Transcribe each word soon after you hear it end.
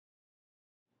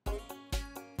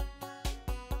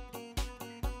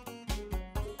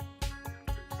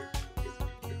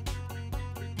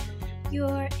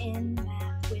You're in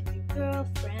math with your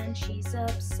girlfriend, she's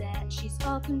upset. She's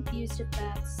all confused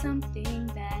about something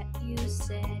that you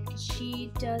said, 'cause she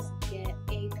doesn't get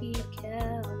AP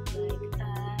Calc like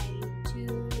I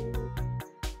do.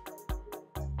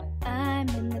 I'm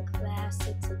in the class,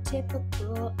 it's a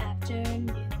typical afternoon.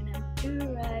 I'm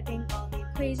deriving all the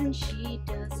equations she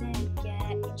doesn't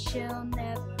get, and she'll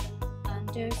never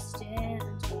understand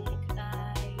like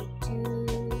I do.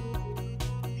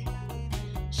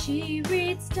 She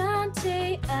reads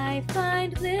Dante, I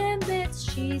find limits.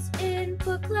 She's in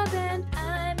book club and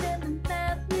I'm in the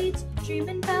math leads,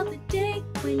 dreaming about the day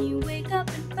when you wake up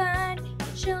and find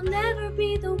that she'll never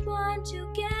be the one to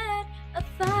get a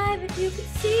 5. If you could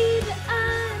see that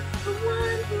I'm the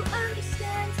one who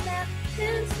understands math,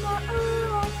 then smart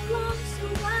all along, so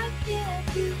why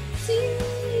can't you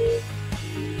see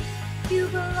you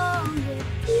belong with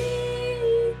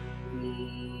me?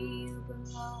 You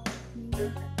belong with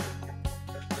me.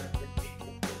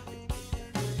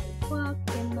 Walk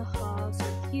in the halls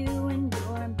with you and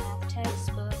your math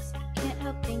textbooks. I can't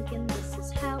help thinking this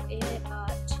is how it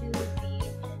ought to be.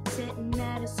 Sitting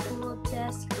at a school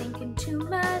desk thinking to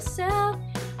myself,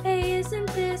 hey, isn't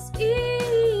this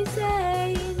easy?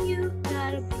 And you've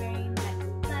got a brain that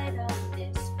can light up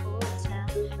this whole town.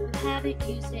 You haven't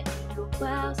used it in a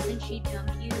while since she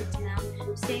dumped you down.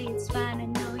 You say it's fine, I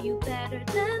know you better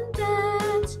than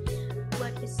that.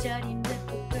 What is studying with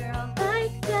a girl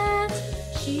like that?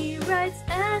 She writes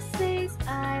essays,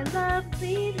 I love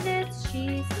leadlets.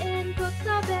 She's in book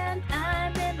club and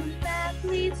I'm in the math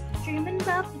leads, dreaming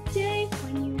about the day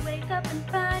when you wake up and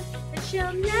find that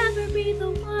she'll never be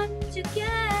the one to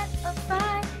get a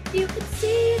 5. You could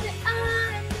see that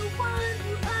I'm the one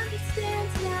who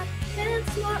understands math and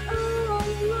smart all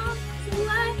along, so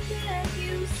why can't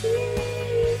you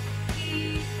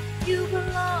see you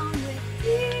belong with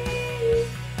me?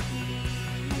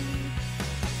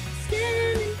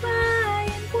 Standing by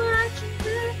and watching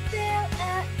her fail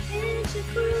at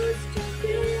intervals, to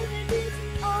really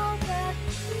isn't all that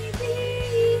maybe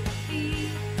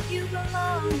you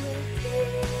belong with me.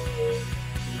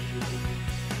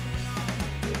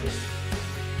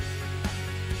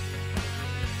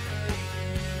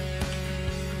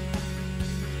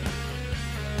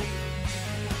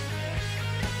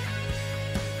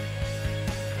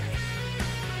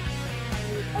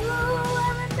 Oh, I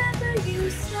remember you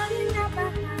studying at my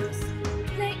house,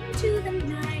 late into the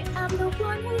night. I'm the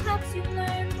one who helps you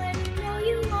learn when you know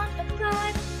you want a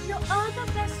 5. Know all the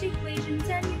best equations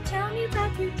and you tell me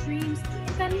about your dreams.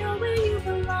 Think I know where you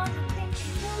belong, I think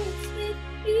you know it's with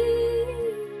me.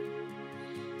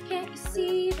 Can't you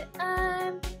see that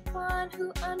I'm the one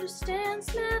who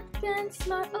understands math, been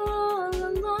smart all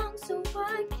along, so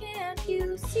why can't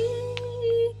you see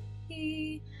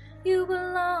you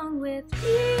belong with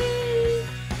me?